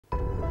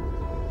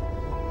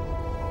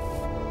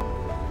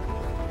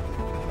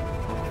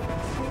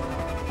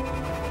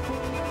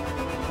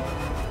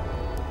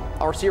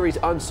Our series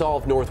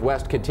Unsolved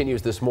Northwest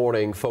continues this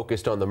morning,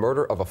 focused on the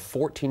murder of a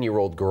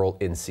 14-year-old girl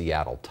in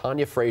Seattle.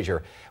 Tanya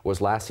Frazier was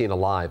last seen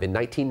alive in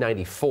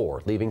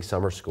 1994, leaving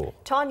summer school.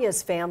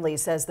 Tanya's family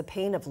says the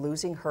pain of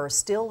losing her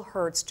still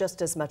hurts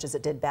just as much as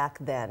it did back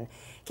then.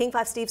 King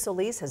 5 Steve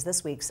Solis has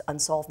this week's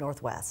Unsolved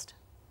Northwest.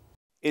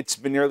 It's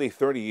been nearly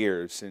 30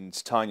 years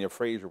since Tanya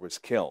Frazier was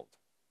killed,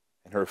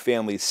 and her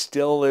family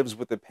still lives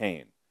with the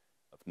pain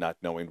of not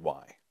knowing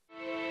why.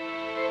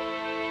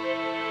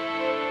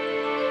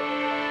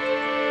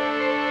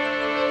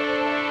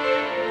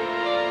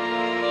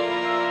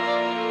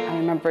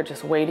 I remember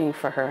just waiting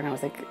for her, and I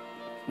was like,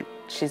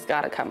 she's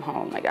got to come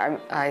home. Like,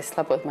 I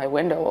slept with my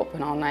window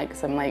open all night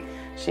because I'm like,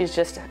 she's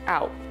just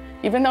out.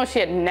 Even though she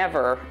had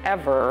never,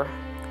 ever,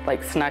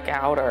 like, snuck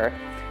out or,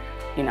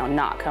 you know,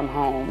 not come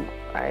home,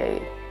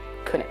 I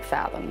couldn't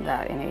fathom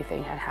that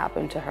anything had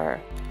happened to her.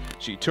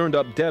 She turned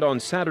up dead on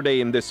Saturday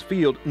in this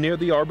field near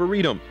the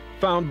Arboretum,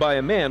 found by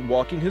a man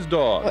walking his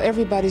dog. Well,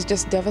 everybody's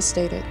just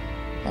devastated.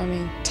 I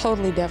mean,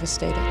 totally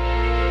devastated.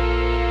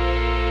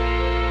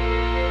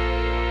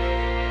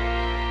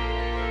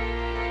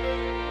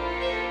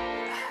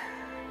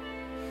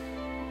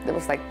 It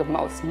was like the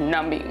most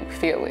numbing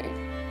feeling.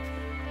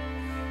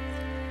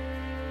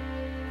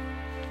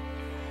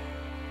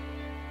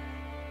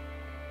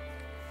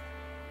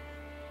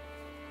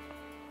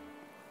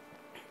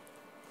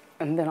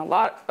 And then a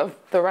lot of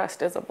the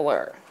rest is a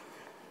blur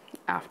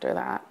after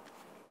that.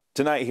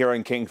 Tonight here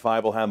on King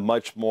 5, we'll have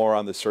much more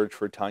on the search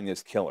for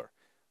Tanya's killer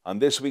on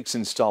this week's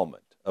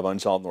installment of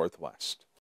Unsolved Northwest.